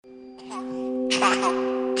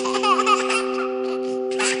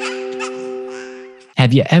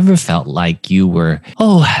Have you ever felt like you were,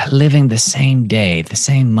 living the same day, the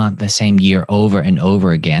same month, the same year over and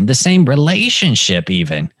over again, the same relationship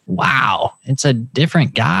even? Wow, it's a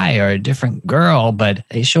different guy or a different girl, but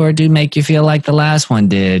they sure do make you feel like the last one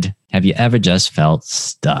did. Have you ever just felt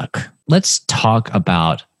stuck? Let's talk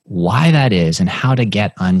about why that is and how to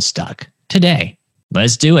get unstuck today.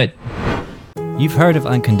 Let's do it. You've heard of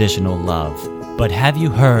unconditional love, but have you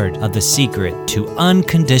heard of the secret to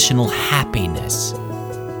unconditional happiness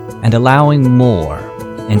and allowing more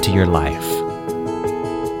into your life?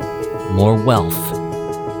 More wealth,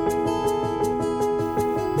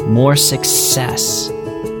 more success,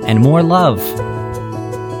 and more love.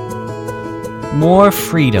 More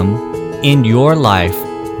freedom in your life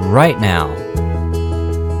right now.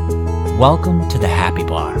 Welcome to the Happy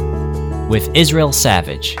Bar with Israel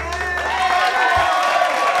Savage.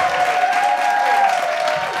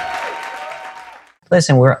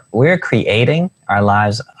 Listen, we're creating our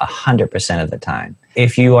lives 100% of the time.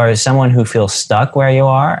 If you are someone who feels stuck where you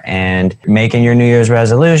are and making your New Year's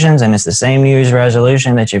resolutions, and it's the same New Year's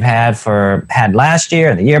resolution that you've had last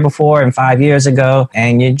year, the year before, and 5 years ago,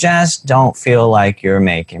 and you just don't feel like you're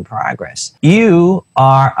making progress, you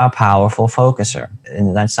are a powerful focuser,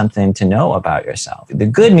 and that's something to know about yourself. The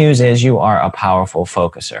good news is you are a powerful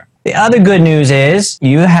focuser. The other good news is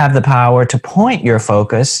you have the power to point your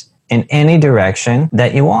focus in any direction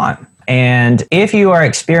that you want. And if you are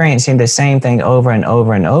experiencing the same thing over and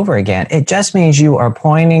over and over again, it just means you are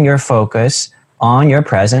pointing your focus on your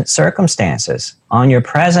present circumstances, on your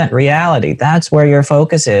present reality. That's where your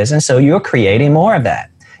focus is. And so you're creating more of that.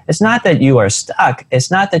 It's not that you are stuck. It's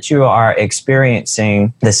not that you are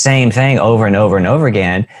experiencing the same thing over and over and over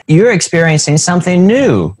again. You're experiencing something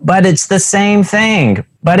new, but it's the same thing.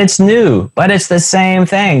 But it's new, but it's the same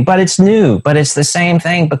thing, but it's new, but it's the same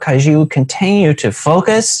thing because you continue to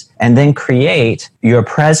focus and then create your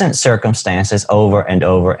present circumstances over and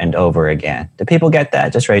over and over again. Do people get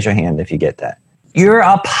that? Just raise your hand if you get that. You're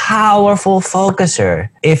a powerful focuser.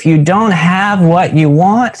 If you don't have what you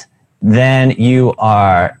want, then you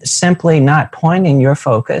are simply not pointing your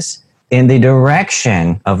focus in the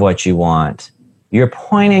direction of what you want. You're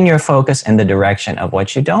pointing your focus in the direction of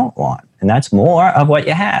what you don't want. And that's more of what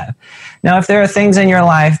you have. Now, if there are things in your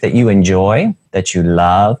life that you enjoy, that you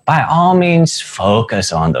love, by all means,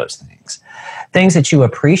 focus on those things. Things that you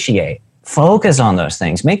appreciate, focus on those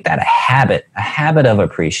things. Make that a habit of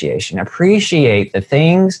appreciation. Appreciate the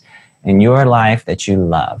things in your life that you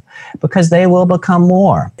love, because they will become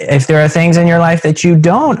more. If there are things in your life that you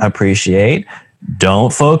don't appreciate,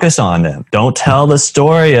 don't focus on them. Don't tell the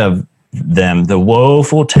story of them, the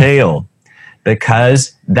woeful tale,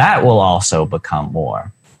 because that will also become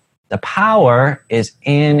more. The power is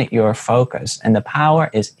in your focus, and the power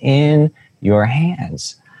is in your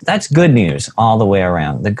hands. That's good news all the way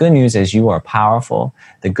around. The good news is you are powerful.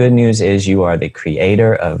 The good news is you are the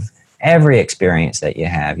creator of every experience that you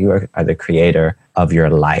have. You are the creator of your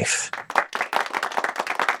life.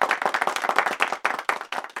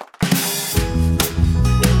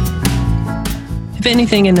 If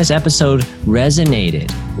anything in this episode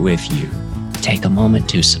resonated with you, take a moment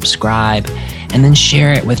to subscribe and then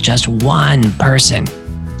share it with just one person.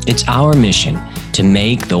 It's our mission to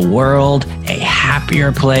make the world a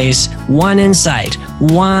happier place, one insight,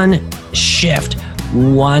 one shift,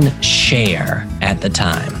 one share at the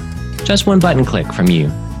time. Just one button click from you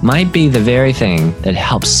might be the very thing that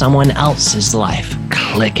helps someone else's life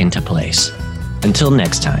click into place. Until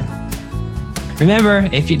next time. Remember,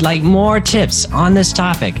 if you'd like more tips on this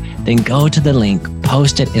topic, then go to the link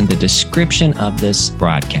posted in the description of this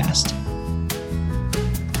broadcast.